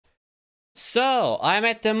So, I'm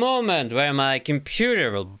at the moment where my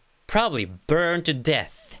computer will probably burn to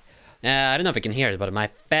death. I don't know if you can hear it, but my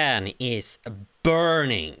fan is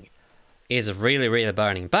burning. It's really, really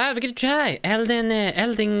burning. But we're gonna try Elden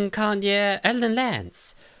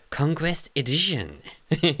Lands Conquest Edition.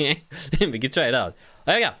 We can try it out.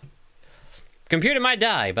 There we go. Computer might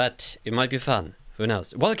die, but it might be fun. Who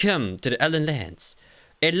knows? Welcome to the Elden Lands.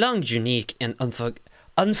 A long, unique, and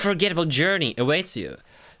unforgettable journey awaits you.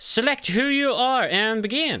 Select who you are and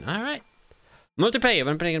begin. All right. Multiplayer.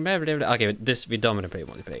 Okay, this we don't want to play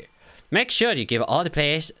multiplayer. Make sure you give all the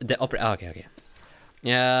players the okay.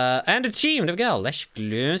 And the team. There we go. Let's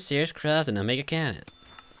glue, series craft, and Omega Cannon.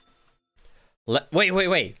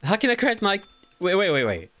 Wait. How can I create my?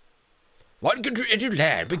 Wait. What can you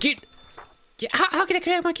land? Begin. Yeah, how can I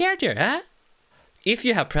create my character? Huh? If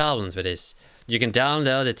you have problems with this, you can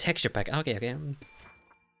download the texture pack. Okay.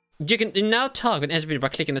 You can now talk with SB by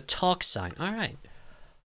clicking the talk sign. Alright.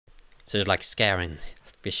 So it's like scaring.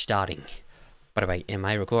 We're starting. By the way, am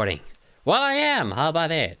I recording? Well, I am. How about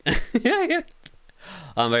that?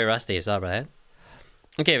 I'm very rusty. Sorry about that.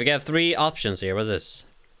 Okay, we got 3 options here. What's this?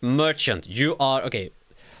 Merchant. You are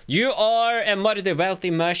a moderately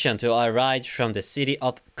wealthy merchant who arrived from the city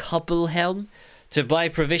of Koppelhelm to buy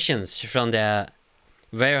provisions from the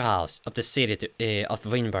warehouse of the city of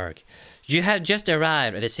Winberg. You have just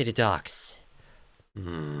arrived at the city docks.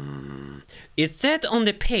 It said on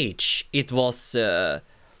the page it was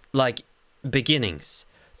like beginnings.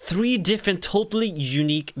 3 different totally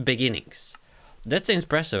unique beginnings. That's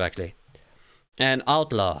impressive actually. An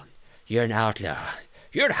outlaw. You're an outlaw.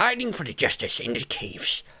 You're hiding for the justice in the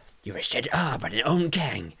caves. You were set up by an own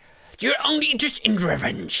gang. You're only interested in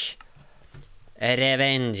revenge.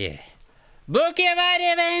 Revenge. Bookie of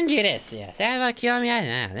revenge it is. Yes,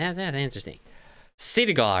 that's interesting.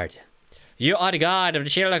 City guard. You are the guard of the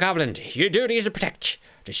city of Cobland. Your duty is to protect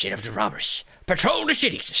the city of the robbers. Patrol the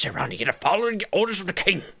cities surrounding it and follow the orders of the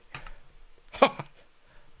king.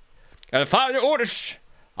 And follow the orders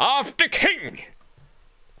of the king.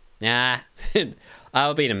 Nah,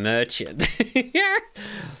 I'll be the merchant.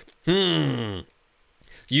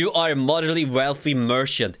 You are a moderately wealthy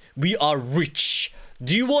merchant. We are rich.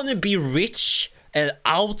 Do you want to be rich, an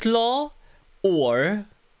outlaw, or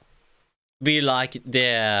be like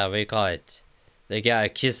the, what do you call it? The guy who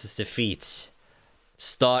kisses the feet.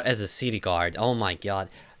 Start as a city guard. Oh my god.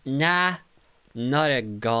 Nah, not a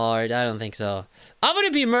guard. I don't think so. I want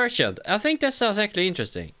to be a merchant. I think that sounds actually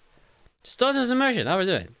interesting. Start as a merchant. I will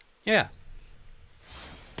do it. Yeah.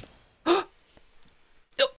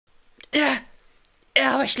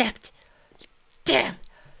 Oh, I slept. Damn.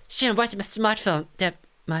 Shouldn't watch my smartphone that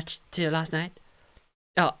much till last night.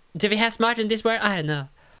 Oh, do we have smart in this world? I don't know.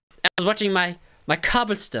 I was watching my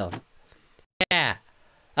cobblestone. Yeah,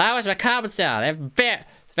 I watched my cobblestone. Very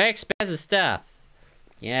expensive stuff.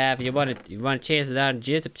 Yeah, if you want to chase it out on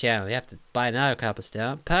the YouTube channel, you have to buy another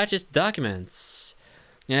cobblestone. Purchase documents.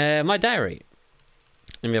 My diary.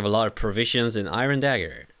 And we have a lot of provisions in Iron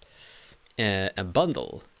Dagger. A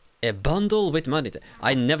bundle. A bundle with money.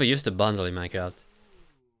 I never used a bundle in Minecraft.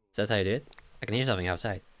 Is that how you do it? I can hear something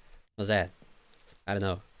outside. What's that? I don't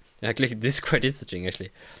know. Actually, this is quite interesting, actually.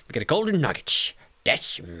 We get a golden nugget.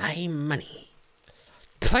 That's my money.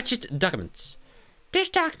 Purchase documents. This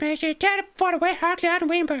document is intended for the warehouse out in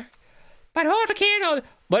Wimber. But over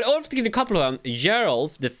the couple of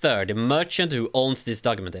Gerald III, the merchant who owns this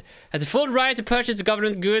document, has a full right to purchase the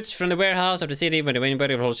government goods from the warehouse of the city when the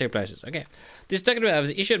Wimber wholesale prices. Okay. This document was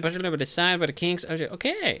issued particularly by the signed by the kings.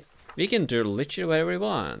 Okay. We can do literally whatever we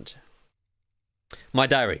want. My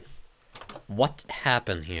diary. What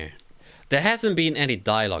happened here? There hasn't been any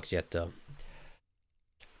dialogues yet, though.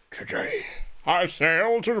 Today, I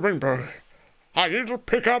sailed to the Wimberg. I need to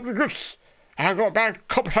pick up the goods. I got back a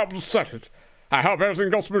couple times started. I hope everything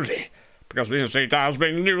goes smoothly, because we can see there's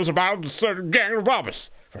been news about a certain gang of robbers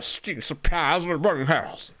for stealing supplies of the burning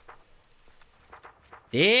house.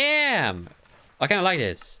 Damn! I kind of like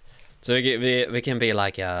this. So we can be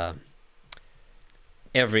like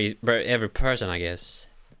every person, I guess.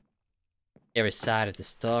 Every side of the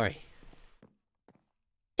story.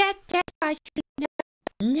 That's why you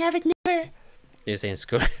never. You're saying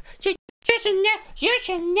school. You should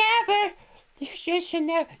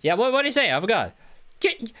never. Yeah, what do you say? I forgot.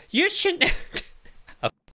 You should.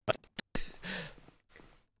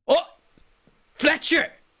 Oh,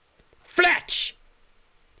 Fletcher. Fletch.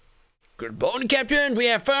 Good morning, Captain. We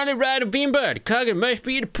have finally arrived at Beanbird. Cargo must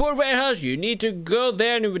be in the port warehouse. You need to go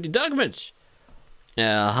there with the documents.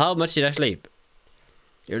 How much did I sleep?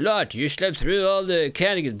 A lot. You slept through all the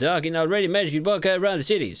canning and dock and already managed to walk around the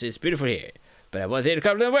cities. It's beautiful here. But I want you to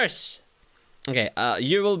come to the worst. Okay,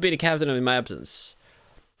 you will be the captain in my absence.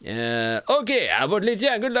 Okay, I would lead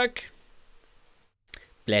you. Good luck.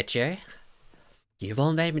 Fletcher, you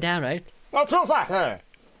won't let me down, right? What feels that, sir?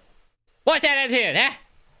 What's that attitude, huh?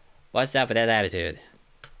 What's up with that attitude?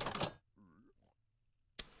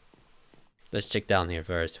 Let's check down here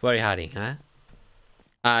first. Where are you hiding, huh?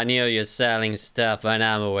 I knew you're selling stuff when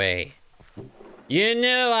I'm away. You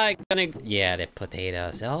knew I gonna... Yeah, the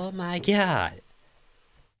potatoes. Oh my god.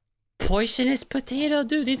 Poisonous potato,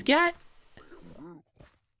 dude, this guy?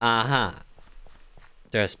 Uh-huh.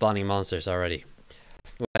 They're spawning monsters already.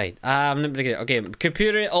 Wait, okay,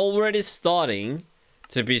 computer already starting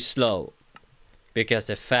to be slow. Because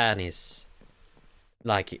the fan is...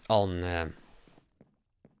 like, on...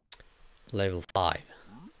 level 5.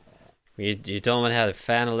 You don't want to have the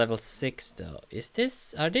fan on level 6 though. Is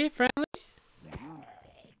this... are they friendly?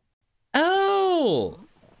 Oh!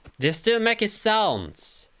 They're still making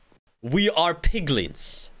sounds. We are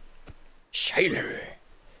piglins. Sailor.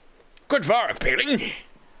 Good work, pigling.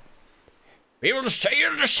 We will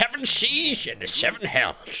sail the 7 seas and the 7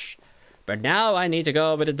 hells. But now I need to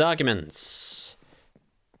go over the documents.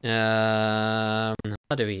 How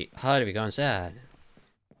do we go inside?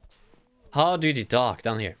 How do you dock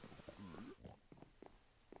down here?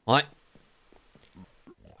 What?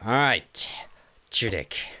 Alright.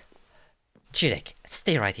 Judek,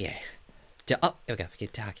 stay right here. Oh, okay, we can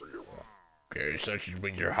talk. Okay, such as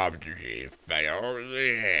when your hobby to fail.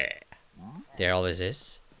 There always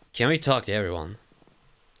is. Can we talk to everyone?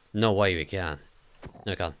 No way we can.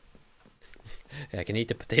 No, we can't. I can eat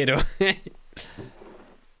the potato. What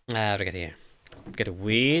do we get here? We get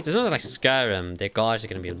weed. It's not like Skyrim. The guards are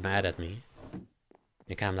gonna be mad at me.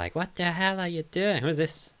 You come like, what the hell are you doing? Who's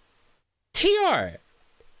this? Tior!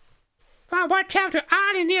 Well, watch out to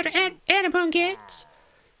island near the Edinburgh gates.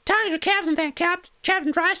 Talk to the captain then,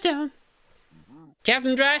 Captain Drystone.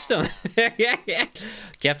 Captain Drystone! Yeah.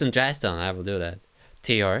 Captain Drystone, I will do that.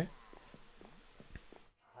 Tior.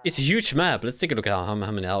 It's a huge map. Let's take a look at how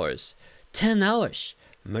many hours. 10 hours.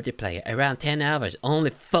 Multiplayer, around 10 hours.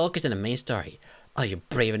 Only focus on the main story. Are you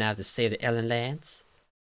brave enough to save the Elden lands?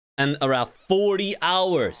 And around 40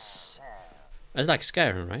 hours. That's like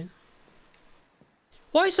Skyrim, right?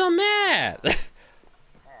 Why so mad?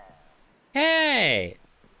 Hey!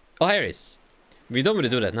 Oh, here it is. We don't really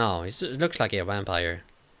do that now. It looks like a vampire.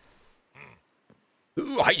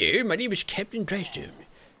 Oh, hi there, my name is Captain Drystone.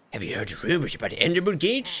 Have you heard the rumors about the Edinburgh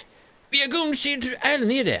gates? We are going to sail to the island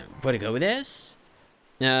near them. Want to go with us?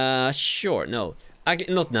 Sure, no.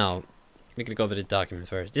 Actually, not now. We can go over the document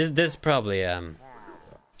first. This is probably,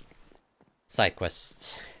 side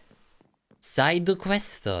quest. Side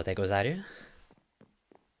quest, though, that goes out.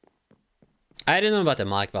 I didn't know about the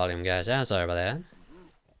mic volume, guys. I'm sorry about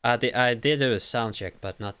that. I did do a sound check,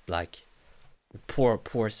 but not like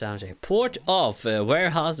poor sound check. Port of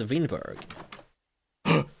Warehouse Winburg.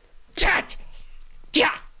 Chat!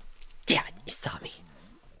 Yeah! Damn it, it saw me.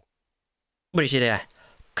 What is it there?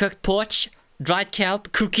 Cooked porch, dried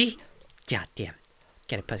kelp, cookie. God damn.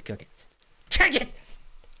 Gotta put cookie. Take it!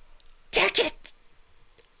 Take it!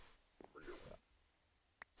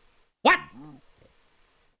 What?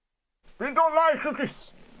 We don't like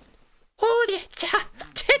cookies. Oh, it's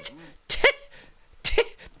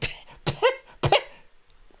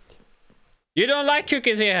You don't like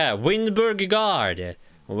cookies here, Winburg Guard.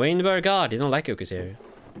 Winburg Guard, you don't like cookies here.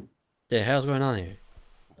 The hell's going on here?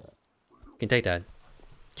 You can take that.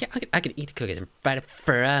 Yeah, I can eat cookies right in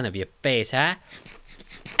front of your face, huh?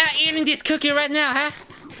 I'm eating this cookie right now, huh?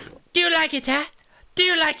 Do you like it, huh? Do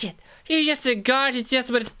you like it? You're just a guard, it's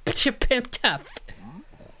just what it's pimped up.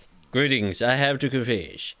 Greetings, I have to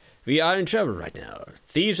confess. We are in trouble right now.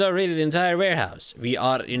 Thieves are raided the entire warehouse. We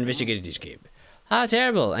are investigating this game. How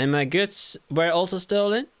terrible, and my goods were also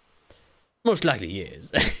stolen? Most likely,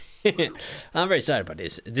 yes. I'm very sorry about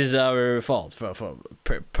this. This is our fault,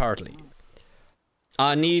 partly.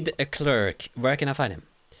 I need a clerk. Where can I find him?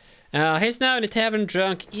 He's now in the tavern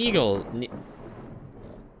Drunk Eagle.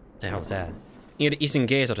 The hell was that? Near the eastern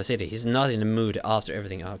gates of the city. He's not in the mood after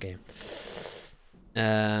everything. Okay.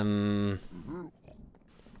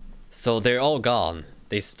 So they're all gone.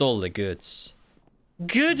 They stole the goods.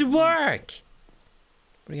 Good work!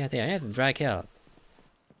 What do you got there? I have to dry kelp.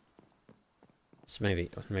 It's maybe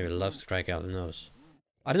loves dry kelp, who knows?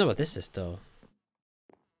 I don't know what this is though.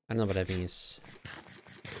 I don't know what that means.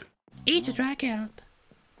 Eat the dry kelp.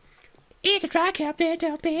 Eat the dry kelp,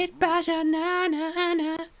 little bit,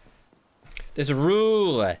 banana. There's a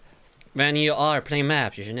rule. When you are playing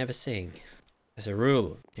maps, you should never sing. There's a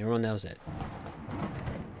rule. Everyone knows it.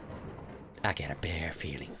 I get a bare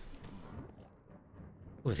feeling.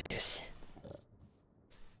 Who's this?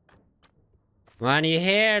 When you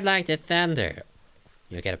hear like the thunder,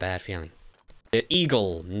 you get a bad feeling. The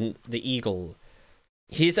eagle. The eagle.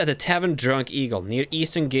 He's at the tavern Drunk Eagle, near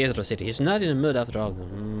eastern gate of the city. He's not in the mood after all.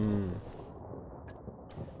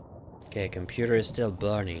 Okay, computer is still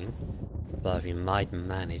burning, but we might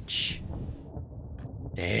manage.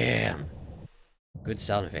 Damn. Good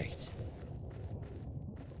sound effect.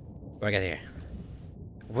 What I got here?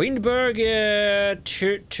 Windberg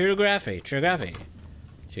choreography.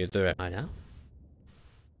 Should do it right now.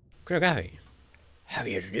 Choreography. Have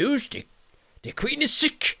you news? The queen is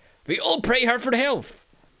sick. We all pray her for the health.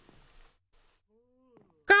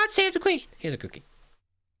 God save the queen. Here's a cookie.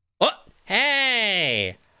 Oh,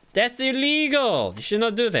 hey, that's illegal. You should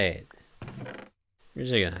not do that.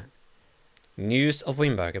 Here's a news of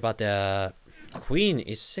Windberg about the queen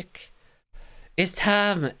is sick. It's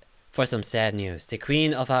time for some sad news. The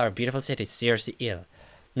queen of our beautiful city is seriously ill.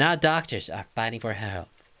 Now doctors are fighting for her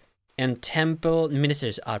health, and temple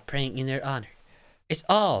ministers are praying in her honor. It's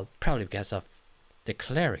all probably because of the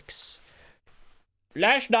clerics.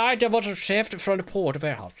 Last night there was a shift from the port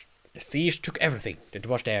warehouse. The thieves took everything that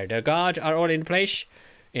was there. The guards are all in place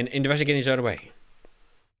and investigating each other way.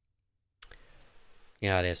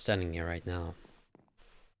 Yeah, they're standing here right now.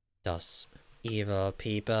 Those evil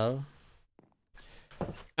people.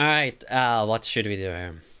 Alright, what should we do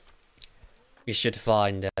here? We should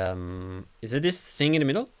find, is it this thing in the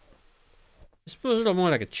middle? I suppose it's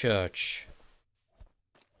more like a church.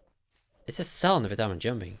 It's a sound of it, I'm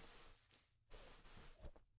jumping.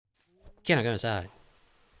 Can I go inside?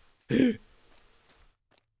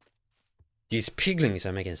 These piglings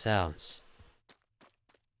are making sounds.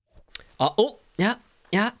 Oh, yeah.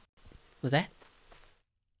 What's that?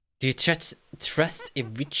 Do you trust a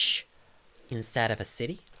witch inside of a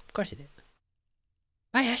city? Of course you do.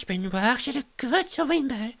 My husband works at a good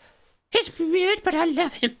Windberg. He's weird, but I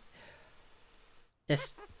love him.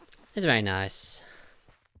 That's very nice.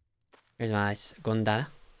 Very nice. Gondala.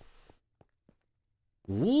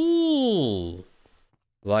 Ooh.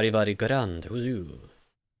 Very grand. Who's you?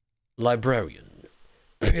 Librarian.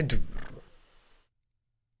 Pedro.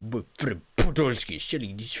 From Podolsky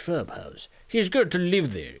selling this farmhouse. He's going to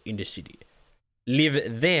live there in the city.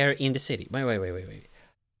 Live there in the city. Wait.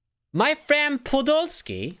 My friend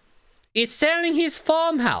Podolsky is selling his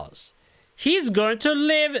farmhouse. He's going to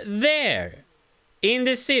live there in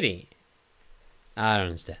the city. I don't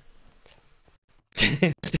understand.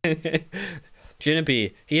 Shouldn't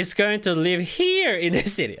be. He's going to live here in the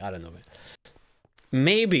city. I don't know.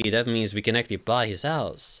 Maybe that means we can actually buy his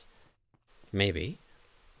house. Maybe.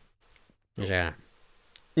 Yeah.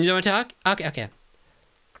 You want to talk? Okay.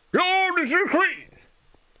 Lord is the queen.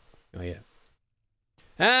 Oh yeah.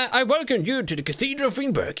 I welcome you to the Cathedral of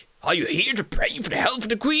Windberg. Are you here to pray for the health of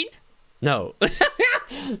the queen? No.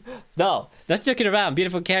 No. That's joking around.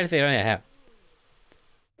 Beautiful character I have.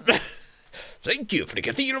 Thank you for the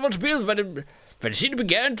cathedral was built when the city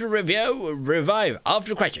began to revive after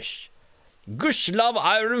the crisis. Gustav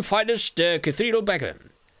Iron financed the cathedral back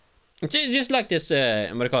then. It's just like this,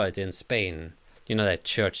 what do you call it, in Spain. You know that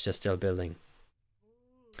church they're still building.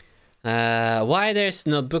 Why there's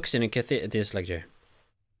no books in this lecture?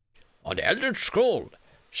 On the Elden Scroll,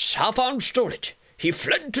 Safan stole it. He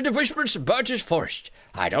fled to the Whispers Birches Forest.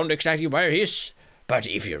 I don't know exactly where he is, but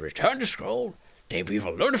if you return the scroll, then we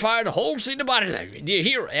will notify the whole city about it. The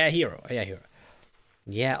hero.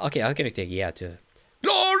 Yeah, okay, I'm gonna take yeah too.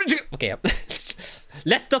 Glory to... Okay,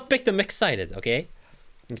 let's not make them excited, okay?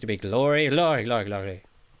 Need to be glory.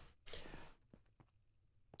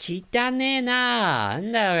 Kitane na,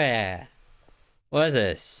 andare. What is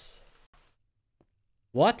this?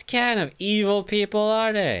 What kind of evil people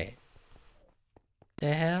are they?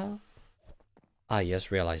 The hell? I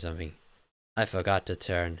just realized something. I forgot to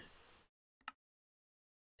turn.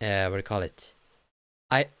 What do you call it?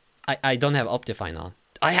 I don't have Optifine on.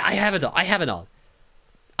 I have it on. I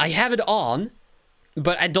have it on,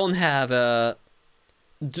 but I don't have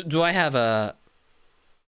do I have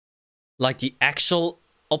like the actual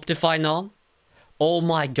Optifine on? Oh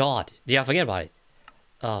my god! Did I forget about it?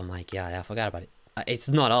 Oh my god! I forgot about it. It's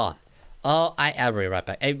not on. Oh, I'll be right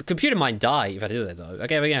back. A computer might die if I do that though.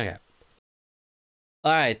 Okay.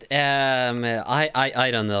 All right. I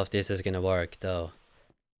don't know if this is gonna work though.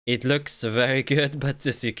 It looks very good, but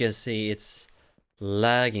as you can see, it's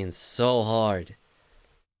lagging so hard.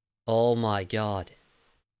 Oh my god.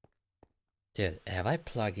 Dude, have I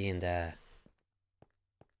plugged in the...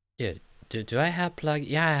 Dude, do I have plugged...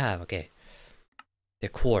 Yeah, I have, okay. The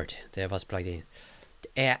cord that was plugged in.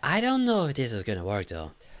 I don't know if this is gonna work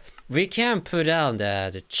though. We can put down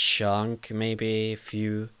the chunk, maybe a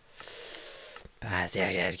few...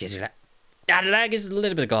 Yeah, the lag is a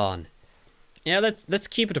little bit gone. Yeah, let's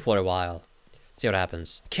keep it for a while. See what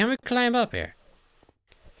happens. Can we climb up here?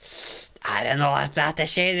 I don't know about the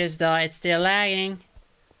shaders though. It's still lagging.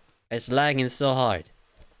 It's lagging so hard.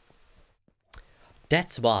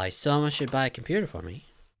 That's why someone should buy a computer for me.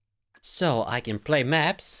 So I can play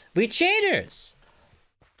maps with shaders.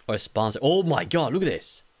 Or sponsor. Oh my god, look at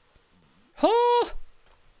this. Oh!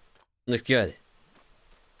 Looks good.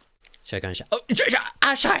 Shotgun shot. Oh,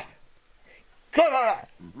 I'm sorry. Don't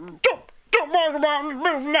walk around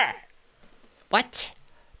moving that. What?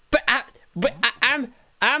 But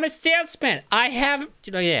I'm a salesman. I have.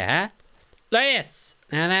 Look here, huh? Look at this.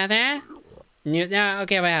 Now. No,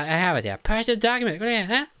 okay, well, I have it here. Personal document. Look here,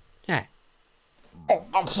 huh? Yeah. Oh,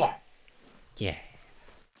 I'm sorry. Yeah.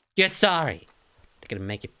 You're sorry. They're gonna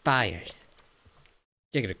make you fired.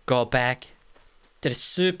 You're gonna go back to the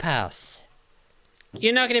soup house.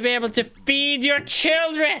 You're not gonna be able to feed your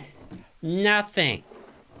children. Nothing.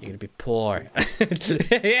 You're gonna be poor.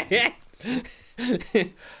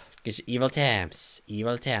 Because evil times,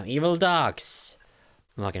 evil dogs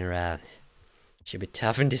walking around. Should be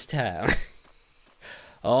tough in this town.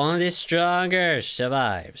 Only the stronger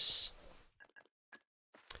survives.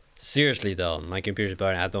 Seriously though, my computer's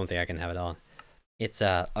burning. I don't think I can have it on. It's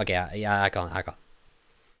okay, yeah, I can't.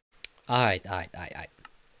 Alright.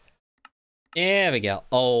 There we go.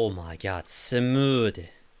 Oh my god, smooth.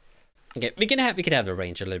 Okay, we can have the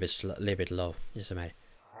range a little bit low. Just a minute.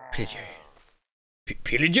 Pillager.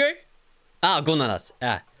 Pillager? Oh, go nuts.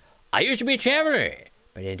 I used to be a traveler,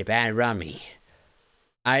 but then the band ran me.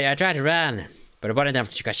 I tried to run, but one of them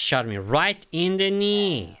got shot me right in the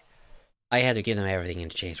knee. I had to give them everything in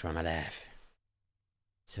exchange for my life.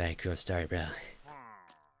 It's a very cool story, bro.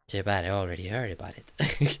 Too bad I already heard about it.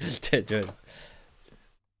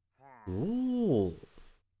 Ooh.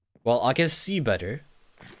 Well, I can see better.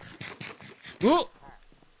 Ooh.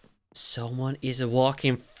 Someone is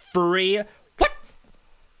walking free. What?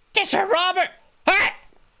 This a robber! Hey!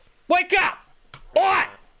 Wake up! What?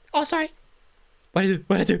 Oh, sorry. What did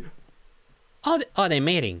I do? Oh, they're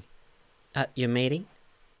mating. You're mating?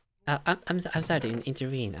 I'm sorry to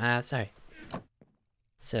intervene. Sorry.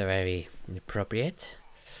 So very inappropriate.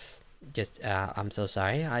 Just, I'm so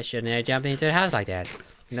sorry. I shouldn't have jumped into the house like that.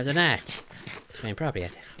 Imagine that. It's very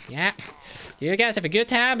inappropriate. Yeah. You guys have a good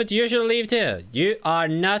time, but you should leave too. You are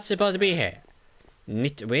not supposed to be here.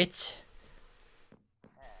 Nitwit.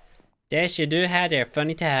 They should do have their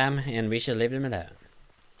funny time, and we should leave them alone.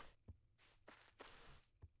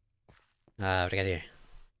 What do I got here?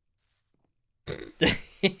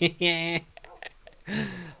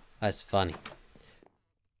 That's funny.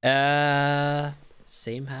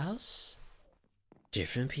 Same house,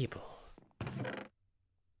 different people.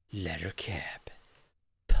 Leather cap,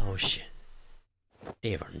 potion.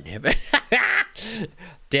 They will never.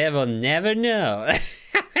 They will never know.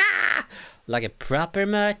 Like a proper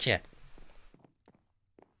merchant.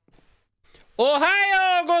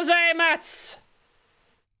 Ohayo gozaimasu.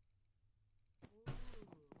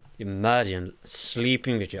 Imagine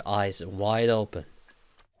sleeping with your eyes wide open.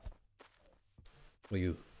 Or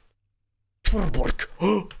you. Torborg.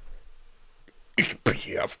 It's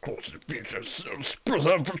pretty, of course.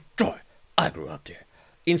 I grew up there.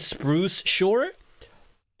 In Spruce Shore?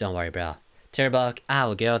 Don't worry, bro. Torborg, I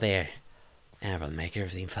will go there. And I will make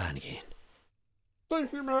everything fine again.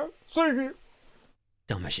 Thank you, man. Thank you.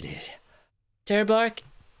 Don't mention it. Torborg,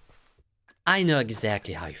 I know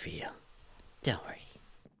exactly how you feel. Don't worry.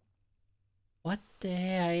 What the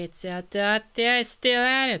hell? It's out there. It's still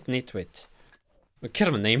at it. Nitwit. What kind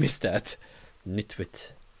of a name is that?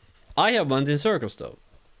 Nitwit. I have one in circles though.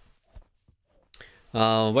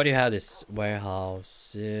 Where do you have this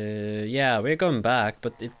warehouse? Yeah, we're going back,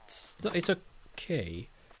 but it's okay.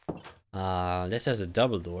 This has a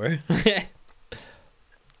double door.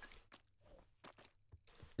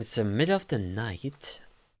 It's the middle of the night.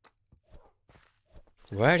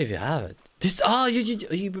 Where do you have it? This. Oh,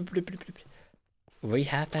 we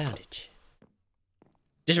have found it.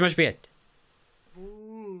 This must be it.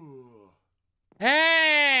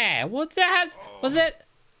 Hey, what the hell was it?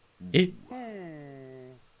 Eh?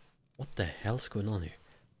 What the hell's going on here?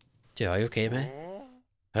 Dude, are you okay, man?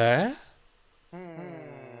 Huh?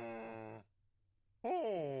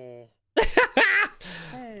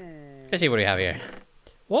 Let's see what we have here.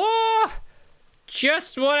 Oh,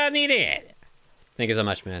 just what I needed. Thank you so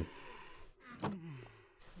much, man.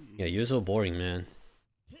 Yeah, you're so boring, man.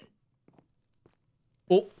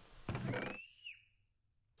 Oh.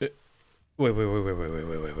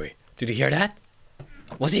 Wait. Did you hear that?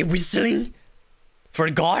 Was he whistling? For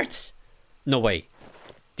guards? No way.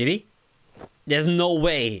 Did he? There's no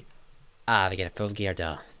way. Ah, we get a full gear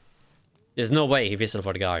though. There's no way he whistled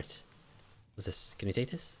for the guards. What's this? Can you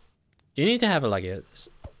take this? Do you need to have like a...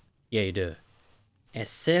 Yeah, you do. A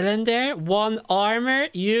cylinder, 1 armor,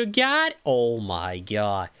 you got? Oh my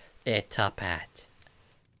god. A top hat.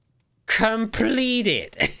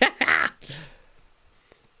 Completed!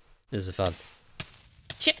 This is fun.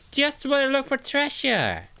 Just want to look for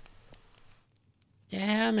treasure.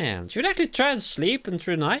 Yeah, man. Should we actually try to sleep and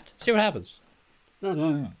through the night? See what happens.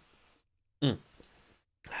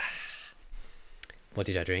 What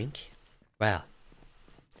did I drink? Well,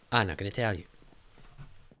 I'm not gonna tell you.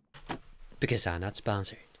 Because I'm not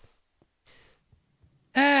sponsored.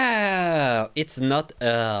 Oh, it's not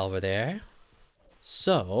over there.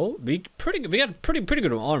 So we got pretty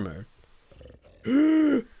good armor.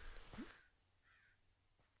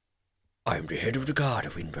 I'm the head of the guard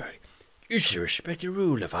of Winberg. You should respect the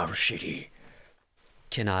rule of our city.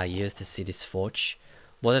 Can I use the city's forge?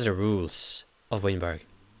 What are the rules of Winberg?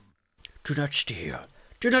 Do not steal.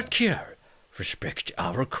 Do not kill. Respect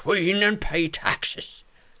our queen and pay taxes.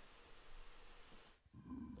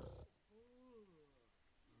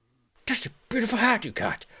 That's a beautiful hat you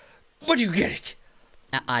got. Where do you get it?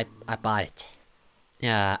 I bought it.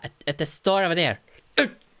 Yeah, at the store over there.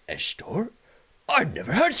 A store? I've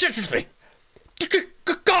never heard such a thing.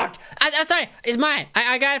 God! I'm sorry, it's mine.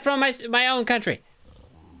 I got it from my own country.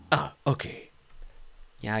 Oh, okay.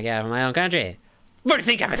 Yeah, I got it from my own country. What do you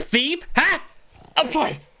think, I'm a thief? Huh? I'm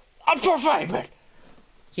sorry. I'm so sorry, but...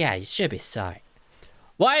 Yeah, you should be sorry.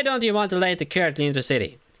 Why don't you want to let the cleric into the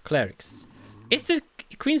city? Clerics. It's the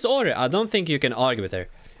queen's order. I don't think you can argue with her.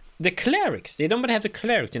 The clerics. They don't have the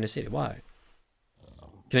cleric in the city. Why?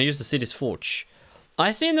 Can I use the city's forge?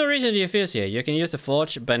 I see no reason to refuse here. You can use the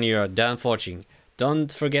forge when you're done forging.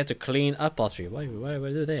 Don't forget to clean up after you. What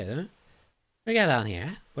do they, huh? What got down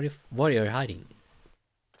here? What are you hiding?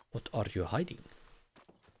 What are you hiding?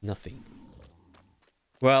 Nothing.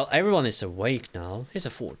 Well, everyone is awake now. Here's a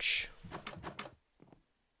forge.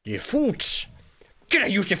 The forge? Can I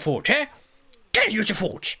use the forge, eh? Can I use the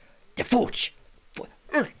forge? The forge.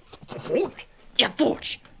 The forge? Yeah,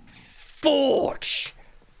 forge. Forge.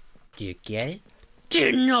 Do you get it? Do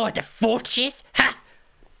you know what the forge is? Ha!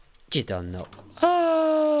 You don't know.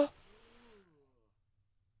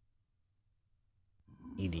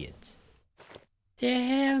 Idiot. The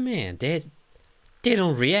hell, man. They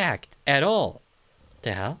don't react at all.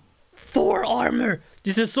 The hell? 4 armor!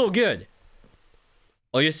 This is so good!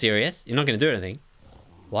 Are you serious? You're not gonna do anything?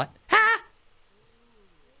 What? Ha!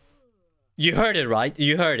 You heard it, right?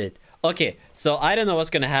 You heard it. Okay, so I don't know what's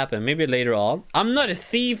gonna happen. Maybe later on. I'm not a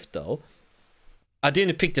thief, though. I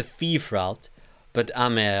didn't pick the thief route. But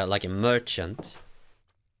I'm like a merchant.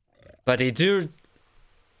 But they do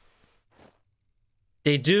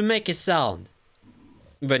make a sound.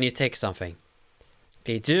 When you take something.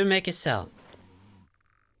 They do make a sound.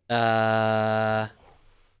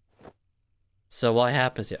 So what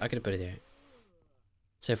happens here? I could put it here.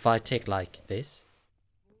 So if I take like this.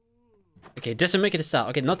 Okay, it doesn't make it a sound.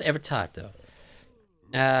 Okay, not every type though.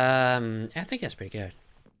 I think that's pretty good.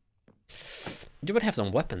 You would have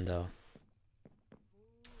some weapon though.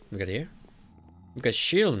 We got here. We got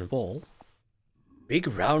shield on the wall. Big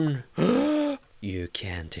round. You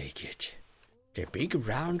can take it. The big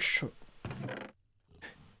round sword.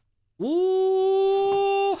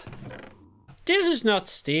 Ooh. This is not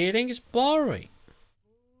stealing, it's borrowing.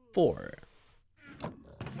 4.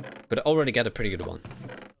 But I already got a pretty good one.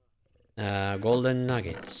 Golden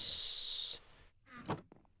nuggets.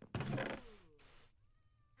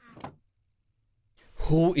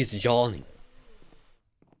 Who is yawning?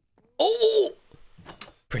 Oh!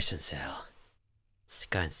 Prison cell.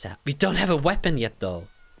 Scan cell. We don't have a weapon yet though.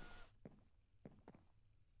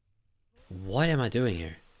 What am I doing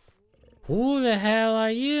here? Who the hell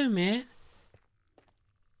are you, man?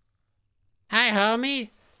 Hi,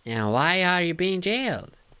 homie. And why are you being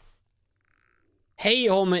jailed? Hey,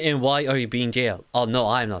 homie, and why are you being jailed? Oh, no,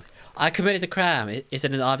 I'm not. I committed a crime.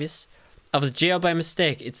 Isn't it obvious? I was jailed by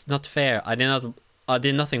mistake. It's not fair. I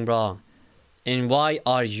did nothing wrong. And why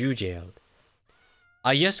are you jailed?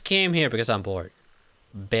 I just came here because I'm bored.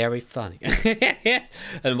 Very funny.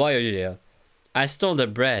 And why are you jailed? I stole the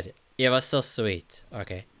bread. It was so sweet.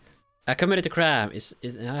 Okay. I committed a crime. I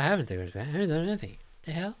haven't done anything. What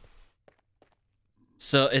the hell?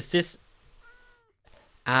 So is this...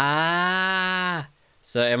 Ah.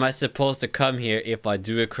 So am I supposed to come here if I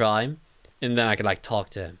do a crime? And then I can like talk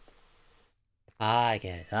to him. I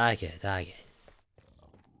get it. I get it. I get it.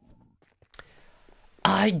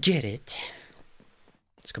 I get it.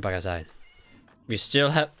 Let's go back outside. We still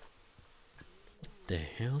have... What the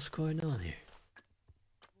hell's going on here?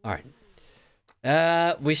 Alright.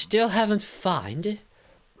 We still haven't found.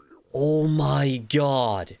 Oh my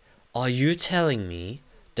god. Are you telling me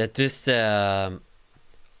that this, Oh,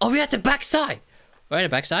 we're at the backside! We're at the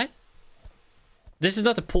backside? This is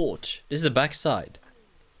not the porch. This is the backside.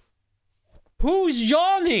 Who's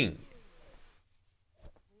yawning?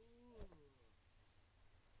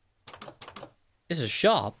 This is a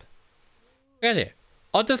shop. Look at it.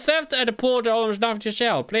 On the theft at the porch, almost nothing to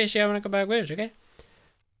sell. Please, you want to come back with us, okay?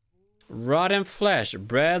 Rotten flesh.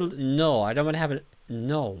 Bread. No, I don't want to have it.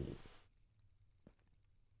 No.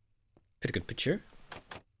 Pretty good picture.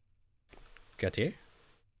 Got here.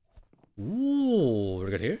 Ooh, what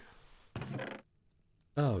we got here?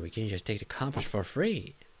 Oh, we can just take the compass for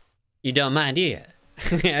free. You don't mind, do you?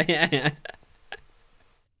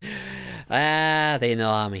 Ah, they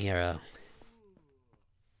know I'm a hero.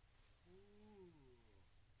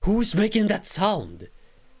 Who's making that sound?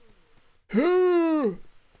 I'm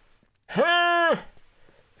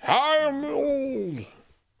old.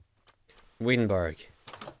 Winberg.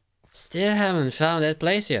 Still haven't found that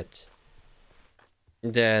place yet.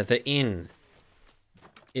 The inn.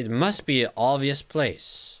 It must be an obvious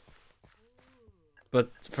place. But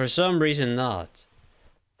for some reason not.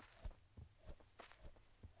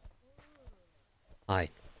 Alright,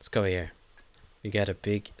 let's go here. We got a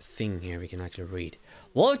big thing here we can actually read.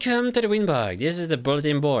 Welcome to the Winberg. This is the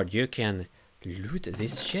bulletin board. You can loot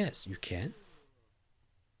this chest. You can.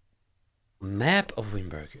 Map of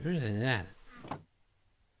Winberg. What is that?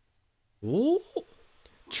 Ooh.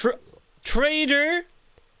 Trader.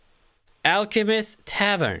 Alchemist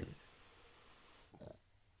Tavern.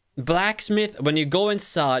 Blacksmith. When you go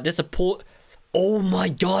inside, there's a pool. Oh my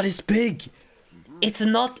god, it's big. It's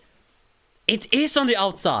not. It is on the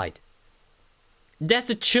outside. That's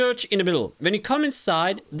the church in the middle. When you come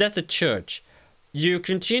inside, that's the church. You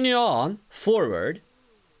continue on forward.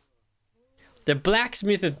 The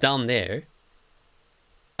blacksmith is down there.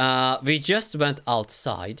 We just went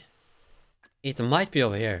outside. It might be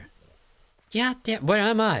over here. God damn, where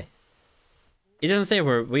am I? It doesn't say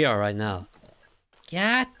where we are right now.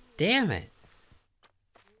 God damn it.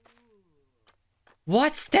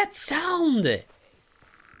 What's that sound?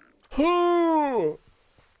 Oh.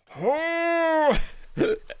 Oh.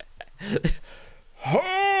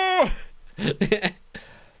 Oh.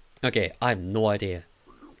 Okay, I have no idea.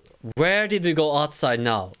 Where did we go outside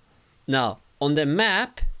now? Now, on the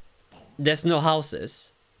map, there's no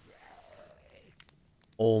houses.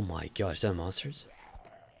 Oh my god, is that monsters?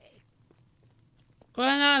 What's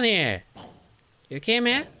going on here? You okay,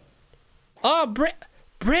 man? Oh, bread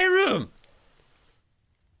room!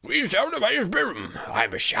 We sound about his bedroom.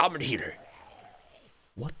 I'm a shaman healer.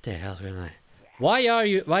 What the hell's going on? Why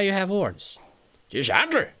you have horns? This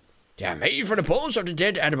antler. They are made for the bones of the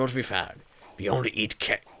dead animals we found. We only eat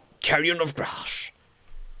carrion of grass.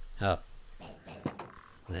 Oh.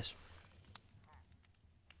 That's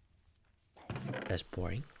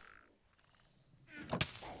boring.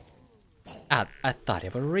 I thought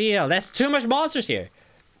it was real. There's too much monsters here.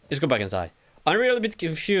 Let's go back inside. I'm really a bit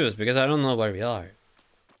confused because I don't know where we are.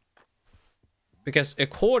 Because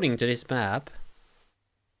according to this map...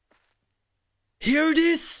 Here it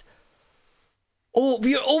is! Oh,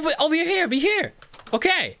 we're here, we're here!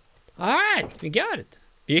 Okay! Alright, we got it.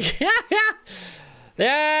 Yeah,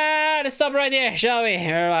 let's stop right there, shall we,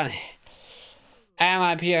 everyone? I'm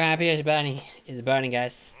up here, happy it's burning. It's burning,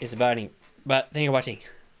 guys. It's burning. But thank you for watching.